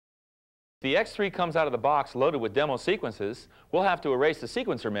the X3 comes out of the box loaded with demo sequences, we'll have to erase the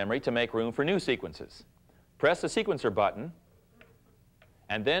sequencer memory to make room for new sequences. Press the sequencer button,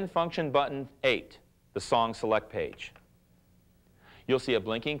 and then function button 8, the song select page. You'll see a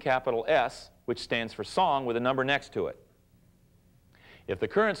blinking capital S, which stands for song with a number next to it. If the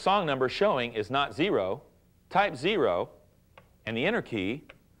current song number showing is not 0, type 0 and the enter key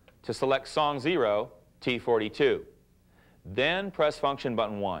to select song 0, T42. Then press function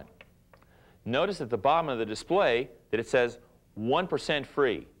button 1. Notice at the bottom of the display that it says 1%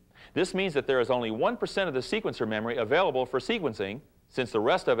 free. This means that there is only 1% of the sequencer memory available for sequencing, since the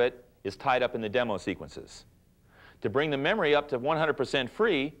rest of it is tied up in the demo sequences. To bring the memory up to 100%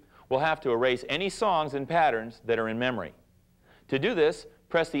 free, we'll have to erase any songs and patterns that are in memory. To do this,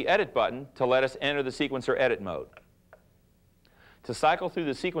 press the Edit button to let us enter the sequencer edit mode. To cycle through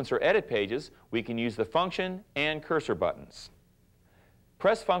the sequencer edit pages, we can use the function and cursor buttons.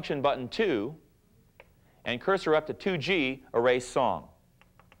 Press function button 2 and cursor up to 2G, erase song.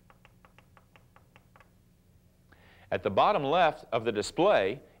 At the bottom left of the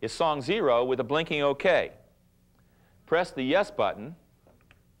display is song 0 with a blinking OK. Press the Yes button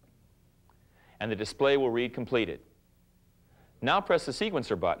and the display will read completed. Now press the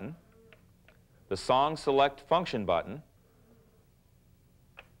sequencer button, the song select function button,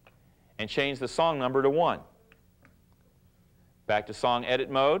 and change the song number to 1. Back to song edit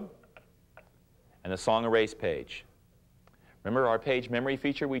mode and the song erase page. Remember our page memory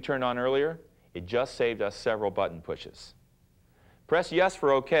feature we turned on earlier? It just saved us several button pushes. Press yes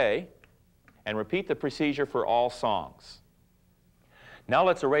for OK and repeat the procedure for all songs. Now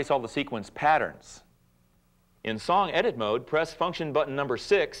let's erase all the sequence patterns. In song edit mode, press function button number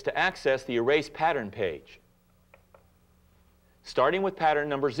 6 to access the erase pattern page. Starting with pattern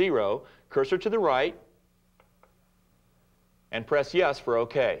number 0, cursor to the right and press yes for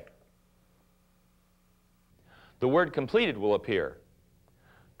OK. The word completed will appear.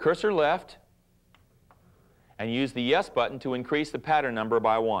 Cursor left and use the yes button to increase the pattern number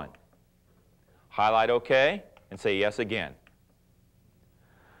by 1. Highlight OK and say yes again.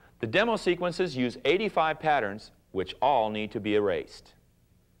 The demo sequences use 85 patterns, which all need to be erased.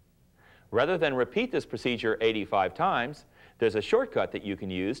 Rather than repeat this procedure 85 times, there's a shortcut that you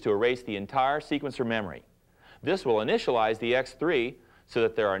can use to erase the entire sequencer memory. This will initialize the X3 so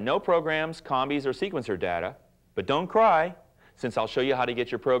that there are no programs, combis, or sequencer data. But don't cry, since I'll show you how to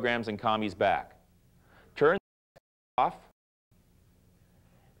get your programs and combis back. Turn the off,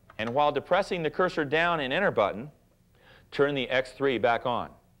 and while depressing the cursor down and enter button, turn the X3 back on.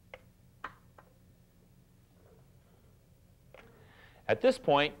 At this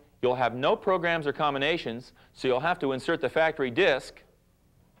point, you'll have no programs or combinations, so you'll have to insert the factory disk,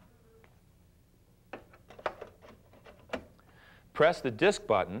 press the disk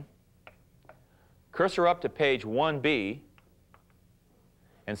button, cursor up to page 1B,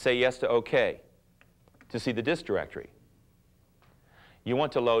 and say yes to OK to see the disk directory. You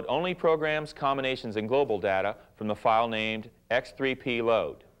want to load only programs, combinations, and global data from the file named X3P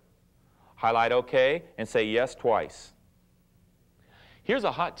load. Highlight OK and say yes twice. Here's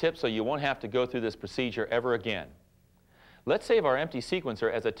a hot tip so you won't have to go through this procedure ever again. Let's save our empty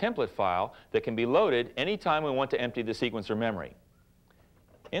sequencer as a template file that can be loaded anytime we want to empty the sequencer memory.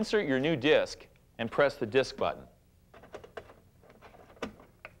 Insert your new disk and press the disk button.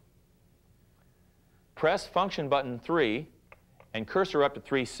 Press function button 3 and cursor up to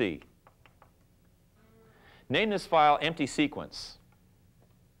 3C. Name this file empty sequence.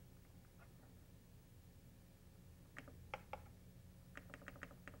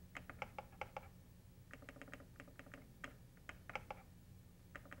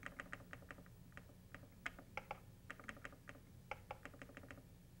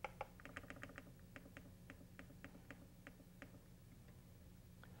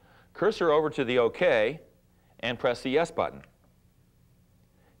 Cursor over to the OK and press the yes button.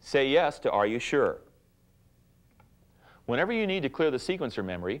 Say yes to Are You Sure? Whenever you need to clear the sequencer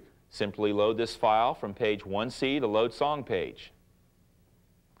memory, simply load this file from page 1C, the Load Song page.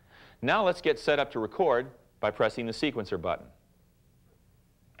 Now let's get set up to record by pressing the sequencer button.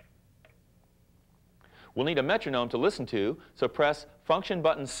 We'll need a metronome to listen to, so press function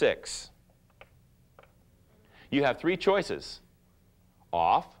button 6. You have 3 choices: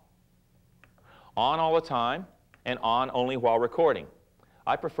 off, on all the time, and on only while recording.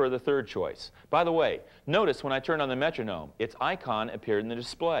 I prefer the third choice. By the way, notice when I turn on the metronome, its icon appeared in the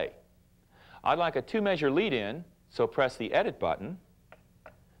display. I'd like a 2-measure lead-in, so press the Edit button,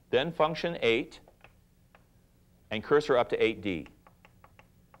 then function 8, and cursor up to 8D.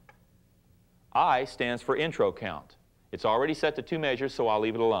 I stands for intro count. It's already set to 2 measures, so I'll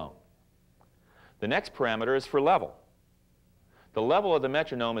leave it alone. The next parameter is for level. The level of the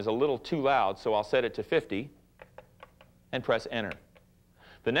metronome is a little too loud, so I'll set it to 50 and press enter.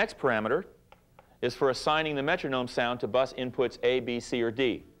 The next parameter is for assigning the metronome sound to bus inputs A, B, C, or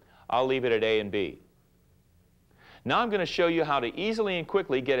D. I'll leave it at A and B. Now I'm going to show you how to easily and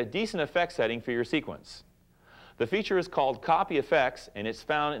quickly get a decent effect setting for your sequence. The feature is called Copy Effects, and it's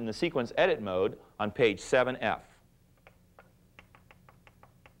found in the Sequence Edit mode on page 7F.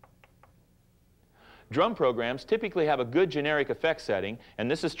 Drum programs typically have a good generic effect setting, and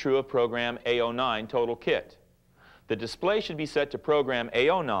this is true of program A09 Total Kit. The display should be set to program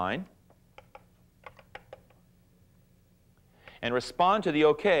A09 and respond to the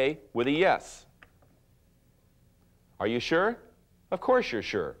OK with a yes. Are you sure? Of course you're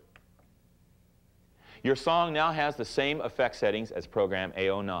sure. Your song now has the same effect settings as program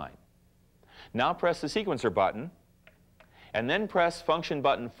A09. Now press the sequencer button, and then press function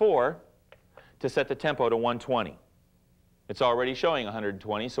button 4 to set the tempo to 120. It's already showing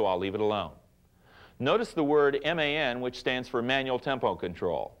 120, so I'll leave it alone. Notice the word MAN, which stands for Manual Tempo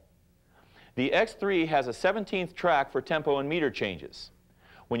Control. The X3 has a 17th track for tempo and meter changes.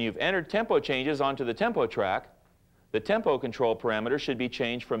 When you've entered tempo changes onto the tempo track, the tempo control parameter should be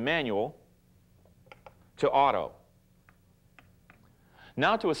changed from manual to auto.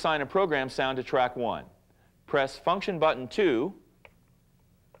 Now to assign a program sound to track 1. Press function button 2,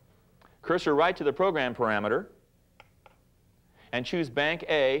 cursor right to the program parameter, and choose Bank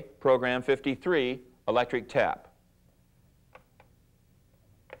A, program 53, electric tap.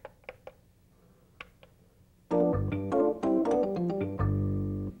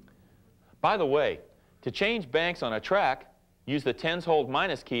 By the way, to change banks on a track, use the tens hold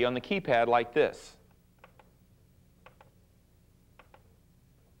minus key on the keypad like this.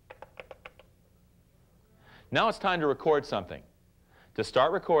 Now it's time to record something. To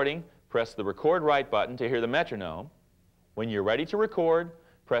start recording, press the Record Right button to hear the metronome. When you're ready to record,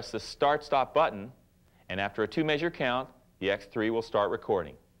 press the Start-Stop button, and after a 2-measure count, the X3 will start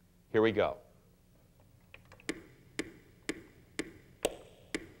recording. Here we go.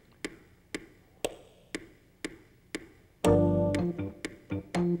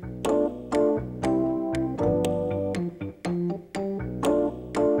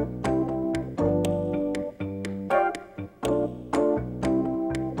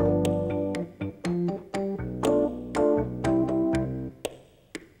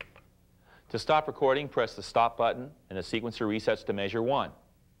 To stop recording, press the Stop button, and the sequencer resets to measure 1.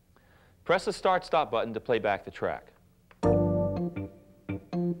 Press the Start-Stop button to play back the track.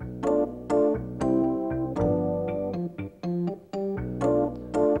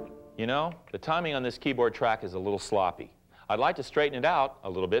 You know, the timing on this keyboard track is a little sloppy. I'd like to straighten it out a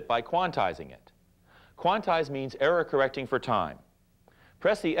little bit by quantizing it. Quantize means error correcting for time.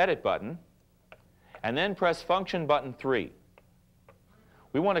 Press the Edit button, and then press function button 3.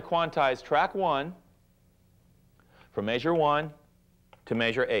 We want to quantize track 1 from measure 1 to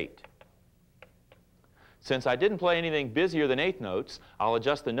measure 8. Since I didn't play anything busier than 8th notes, I'll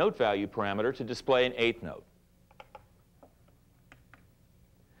adjust the note value parameter to display an 8th note.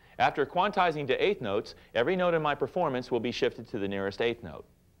 After quantizing to 8th notes, every note in my performance will be shifted to the nearest 8th note.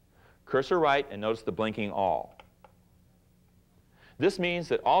 Cursor right and notice the blinking all. This means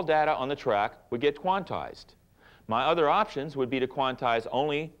that all data on the track would get quantized. My other options would be to quantize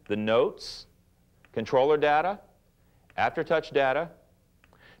only the notes, controller data, aftertouch data,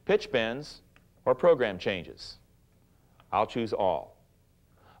 pitch bends, or program changes. I'll choose all.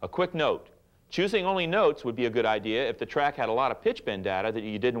 A quick note, choosing only notes would be a good idea if the track had a lot of pitch bend data that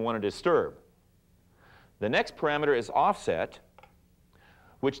you didn't want to disturb. The next parameter is offset,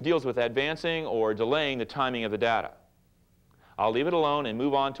 which deals with advancing or delaying the timing of the data. I'll leave it alone and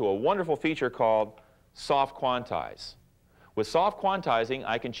move on to a wonderful feature called Soft Quantize. With soft quantizing,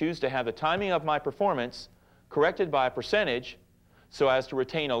 I can choose to have the timing of my performance corrected by a percentage so as to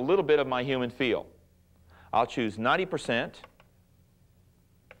retain a little bit of my human feel. I'll choose 90%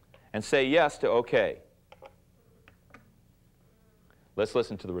 and say yes to OK. Let's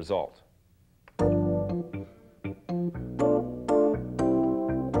listen to the result.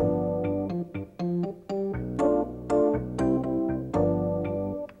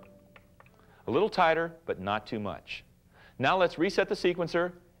 A little tighter, but not too much. Now let's reset the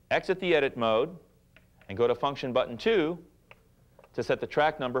sequencer, exit the edit mode, and go to function button 2 to set the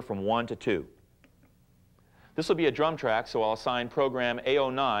track number from 1 to 2. This will be a drum track, so I'll assign program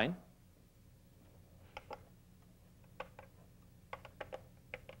A09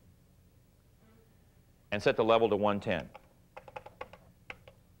 and set the level to 110.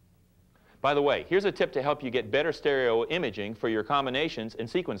 By the way, here's a tip to help you get better stereo imaging for your combinations and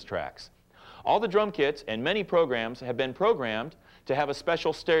sequence tracks. All the drum kits and many programs have been programmed to have a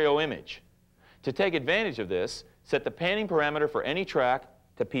special stereo image. To take advantage of this, set the panning parameter for any track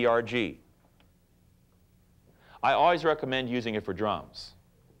to PRG. I always recommend using it for drums.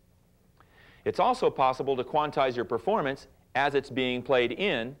 It's also possible to quantize your performance as it's being played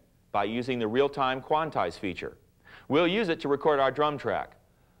in by using the real-time quantize feature. We'll use it to record our drum track.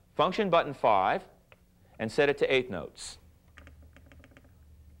 Function button 5 and set it to 8 notes.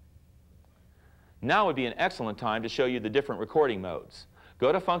 Now would be an excellent time to show you the different recording modes.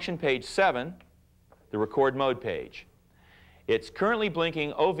 Go to function page 7, the record mode page. It's currently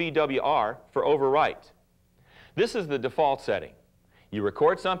blinking OVWR for overwrite. This is the default setting. You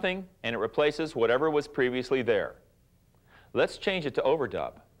record something and it replaces whatever was previously there. Let's change it to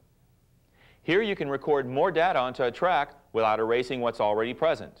overdub. Here you can record more data onto a track without erasing what's already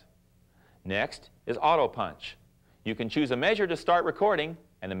present. Next is auto punch. You can choose a measure to start recording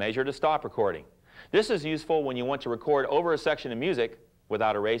and a measure to stop recording. This is useful when you want to record over a section of music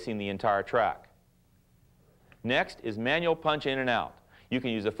without erasing the entire track. Next is manual punch in and out. You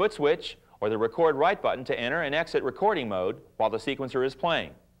can use a foot switch or the record write button to enter and exit recording mode while the sequencer is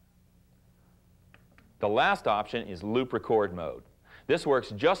playing. The last option is loop record mode. This works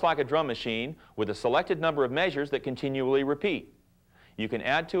just like a drum machine with a selected number of measures that continually repeat. You can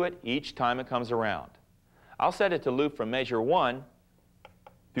add to it each time it comes around. I'll set it to loop from measure 1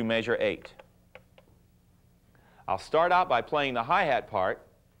 through measure 8. I'll start out by playing the hi-hat part,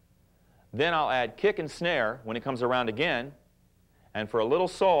 then I'll add kick and snare when it comes around again, and for a little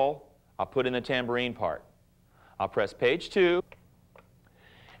soul, I'll put in the tambourine part. I'll press page 2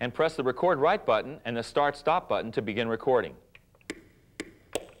 and press the record write button and the start stop button to begin recording.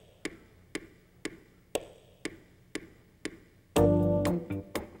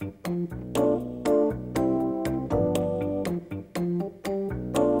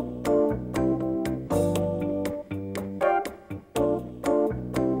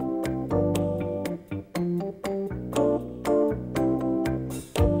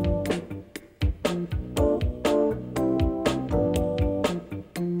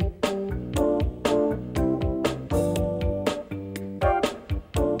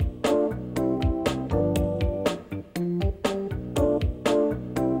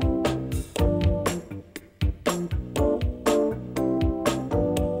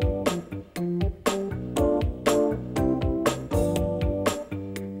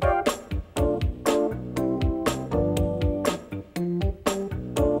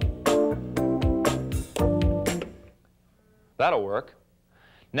 That'll work.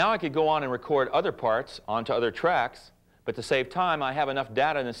 Now I could go on and record other parts onto other tracks, but to save time, I have enough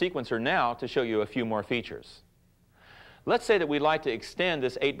data in the sequencer now to show you a few more features. Let's say that we'd like to extend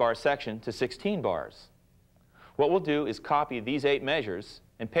this 8-bar section to 16 bars. What we'll do is copy these 8 measures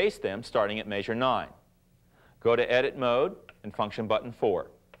and paste them starting at measure 9. Go to Edit Mode and Function button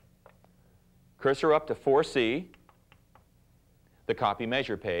 4. Cursor up to 4C, the Copy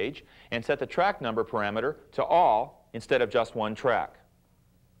Measure page, and set the track number parameter to all instead of just one track.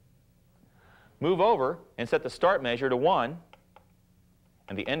 Move over and set the start measure to 1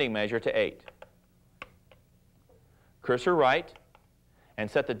 and the ending measure to 8. Cursor right and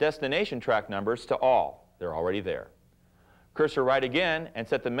set the destination track numbers to all. They're already there. Cursor right again and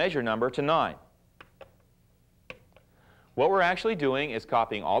set the measure number to 9. What we're actually doing is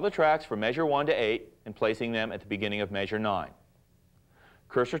copying all the tracks from measure 1 to 8 and placing them at the beginning of measure 9.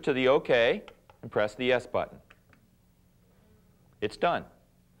 Cursor to the OK and press the S button. It's done.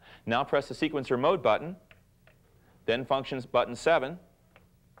 Now press the sequencer mode button, then functions button 7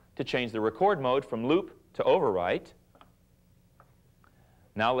 to change the record mode from loop to overwrite.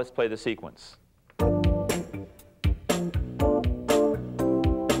 Now let's play the sequence.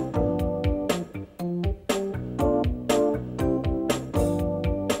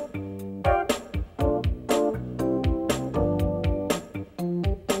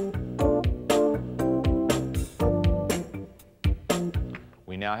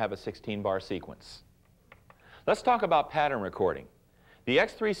 Now have a 16-bar sequence. Let's talk about pattern recording. The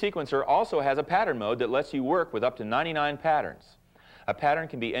X3 sequencer also has a pattern mode that lets you work with up to 99 patterns. A pattern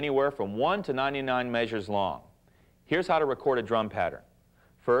can be anywhere from 1 to 99 measures long. Here's how to record a drum pattern.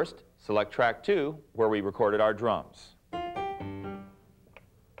 First, select track 2, where we recorded our drums.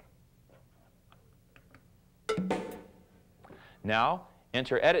 Now,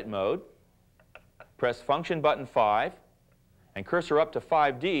 enter Edit Mode, press Function button 5, and cursor up to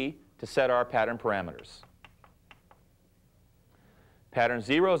 5D to set our pattern parameters. Pattern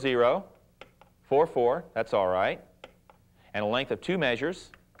 0, 0, 4, 4, that's all right, and a length of 2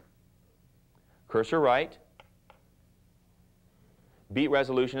 measures. Cursor right. Beat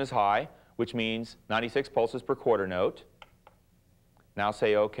resolution is high. which means 96 pulses per quarter note. Now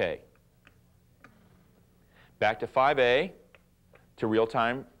say OK. Back to 5A to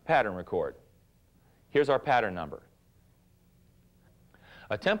real-time pattern record. Here's our pattern number.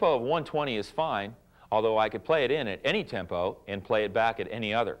 A tempo of 120 is fine, although I could play it in at any tempo and play it back at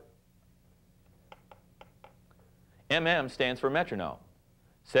any other. MM stands for metronome.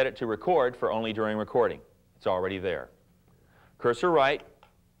 Set it to record for only during recording. It's already there. Cursor right,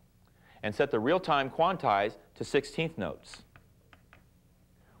 and set the real-time quantize to 16th notes.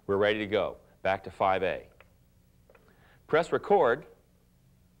 We're ready to go. Back to 5A. Press record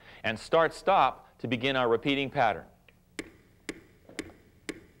and start stop to begin our repeating pattern.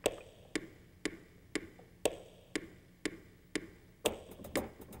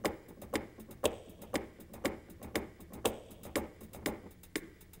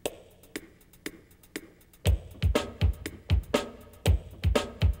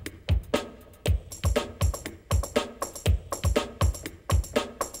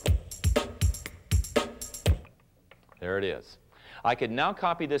 There it is. I can now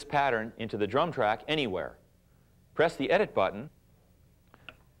copy this pattern into the drum track anywhere. Press the Edit button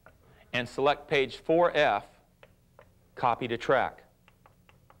and select page 4F, Copy to Track.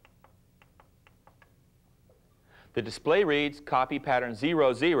 The display reads Copy Pattern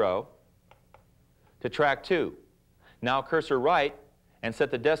 00 to Track 2. Now cursor right and set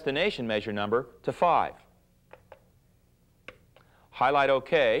the destination measure number to 5. Highlight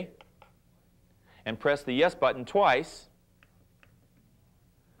OK and press the Yes button twice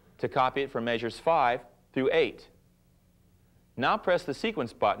to copy it from measures 5 through 8. Now press the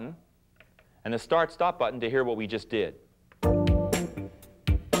Sequence button and the Start-Stop button to hear what we just did.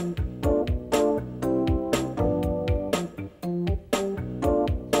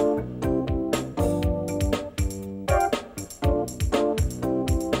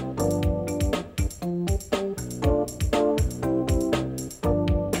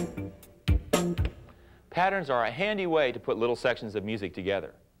 Patterns are a handy way to put little sections of music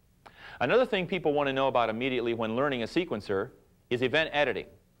together. Another thing people want to know about immediately when learning a sequencer is event editing.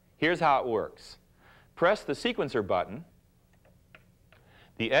 Here's how it works. Press the Sequencer button,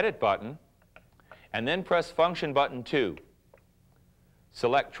 the Edit button, and then press Function button 2.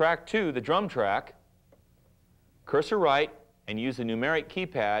 Select Track 2, the drum track, cursor right, and use the numeric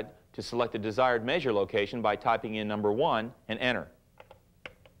keypad to select the desired measure location by typing in number 1 and enter.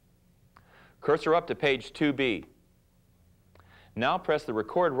 Cursor up to page 2B. Now press the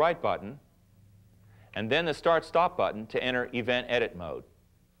Record Right button and then the Start-Stop button to enter Event Edit mode.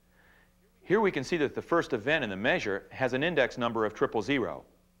 Here we can see that the first event in the measure has an index number of 000.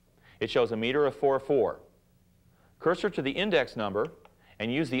 It shows a meter of 4/4. Cursor to the index number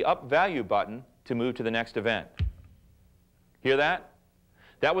and use the Up Value button to move to the next event. Hear that?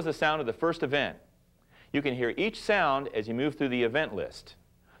 That was the sound of the first event. You can hear each sound as you move through the event list.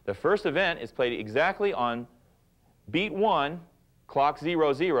 The first event is played exactly on beat 1, clock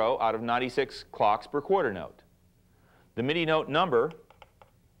 00 out of 96 clocks per quarter note. The MIDI note number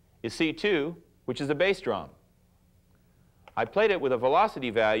is C2, which is a bass drum. I played it with a velocity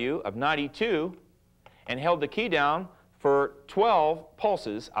value of 92 and held the key down for 12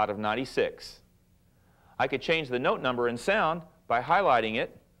 pulses out of 96. I could change the note number and sound by highlighting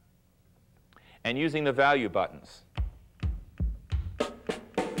it and using the value buttons.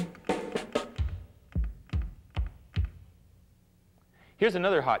 Here's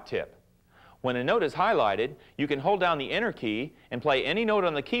another hot tip. When a note is highlighted, you can hold down the Enter key and play any note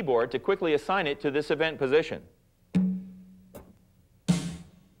on the keyboard to quickly assign it to this event position.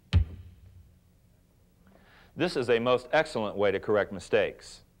 This is a most excellent way to correct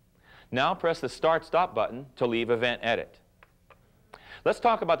mistakes. Now press the Start-Stop button to leave Event Edit. Let's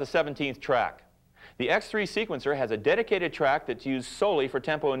talk about the 17th track. The X3 sequencer has a dedicated track that's used solely for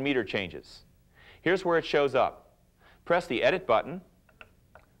tempo and meter changes. Here's where it shows up. Press the Edit button,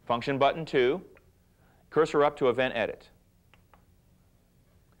 Function button 2, cursor up to Event Edit.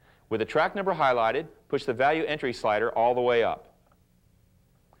 With the track number highlighted, push the value entry slider all the way up.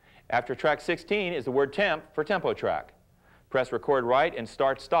 After track 16 is the word temp for tempo track. Press Record Right and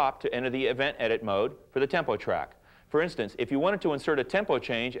Start Stop to enter the Event Edit mode for the tempo track. For instance, if you wanted to insert a tempo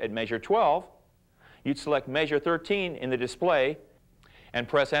change at measure 12, you'd select measure 13 in the display and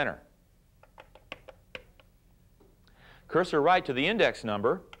press Enter. Cursor right to the index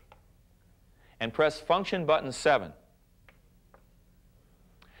number and press Function button 7.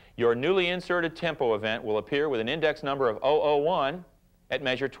 Your newly inserted tempo event will appear with an index number of 001 at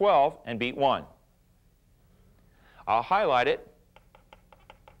measure 12 and beat 1. I'll highlight it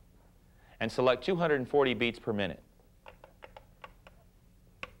and select 240 beats per minute.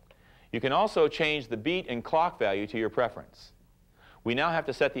 You can also change the beat and clock value to your preference. We now have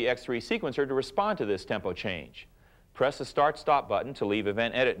to set the X3 sequencer to respond to this tempo change. Press the Start-Stop button to leave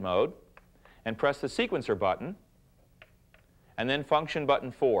Event Edit mode, and press the Sequencer button, and then Function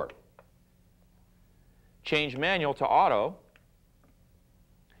button 4. Change Manual to Auto,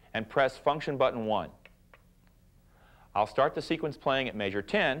 and press Function button 1. I'll start the sequence playing at measure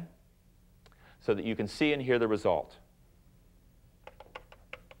 10 so that you can see and hear the result.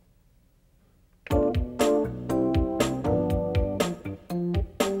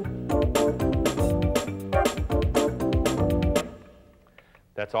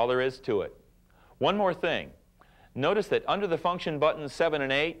 That's all there is to it. One more thing. Notice that under the function buttons 7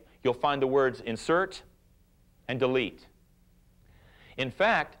 and 8, you'll find the words Insert and Delete. In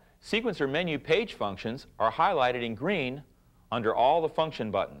fact, sequencer menu page functions are highlighted in green under all the function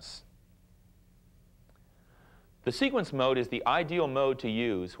buttons. The sequence mode is the ideal mode to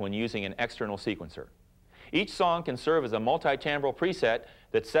use when using an external sequencer. Each song can serve as a multi-timbral preset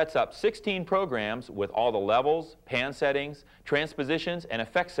that sets up 16 programs with all the levels, pan settings, transpositions, and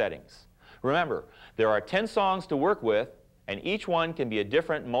effect settings. Remember, there are 10 songs to work with, and each one can be a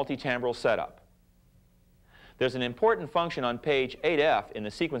different multi-timbral setup. There's an important function on page 8F in the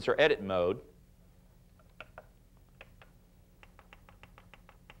sequencer edit mode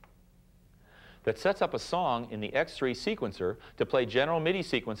that sets up a song in the X3 sequencer to play general MIDI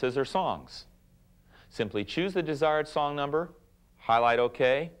sequences or songs. Simply choose the desired song number, highlight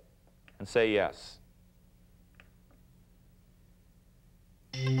OK, and say yes.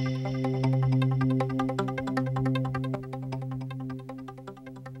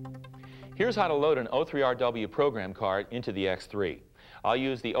 Here's how to load an O3RW program card into the X3. I'll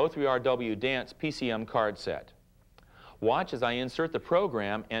use the O3RW Dance PCM card set. Watch as I insert the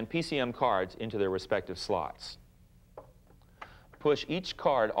program and PCM cards into their respective slots. Push each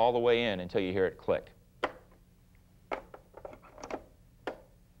card all the way in until you hear it click.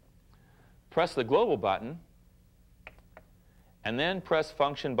 Press the global button, and then press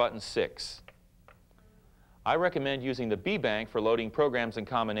function button 6. I recommend using the B bank for loading programs and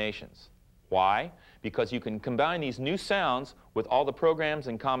combinations. Why? Because you can combine these new sounds with all the programs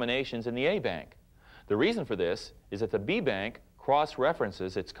and combinations in the A bank. The reason for this is that the B bank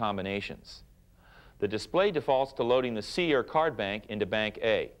cross-references its combinations. The display defaults to loading the C or card bank into bank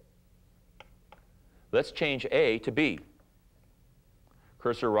A. Let's change A to B.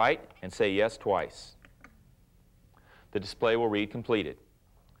 Cursor right and say yes twice. The display will read completed.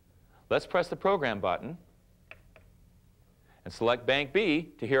 Let's press the program button and select bank B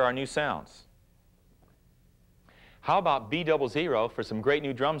to hear our new sounds. How about B00 for some great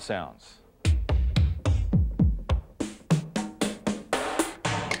new drum sounds?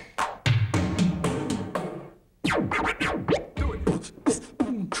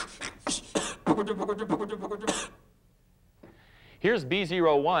 Here's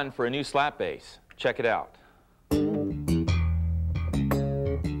B01 for a new slap bass. Check it out.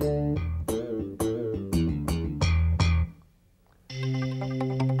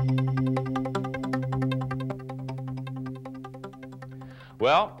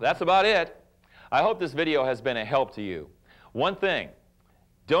 Well, that's about it. I hope this video has been a help to you. One thing,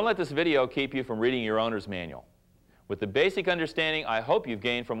 don't let this video keep you from reading your owner's manual. With the basic understanding I hope you've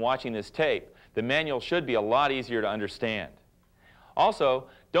gained from watching this tape, the manual should be a lot easier to understand. Also,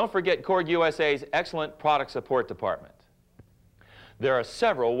 don't forget Korg USA's excellent product support department. There are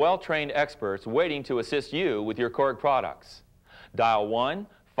several well-trained experts waiting to assist you with your Korg products. Dial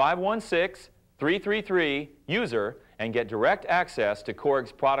 1-516-333-USER and get direct access to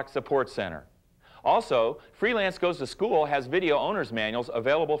Korg's Product Support Center. Also, Freelance Goes to School has video owner's manuals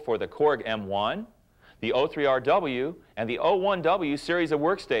available for the Korg M1, the O3RW, and the O1W series of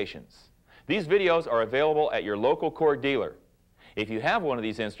workstations. These videos are available at your local Korg dealer. If you have one of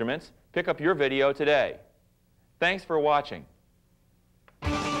these instruments, pick up your video today. Thanks for watching.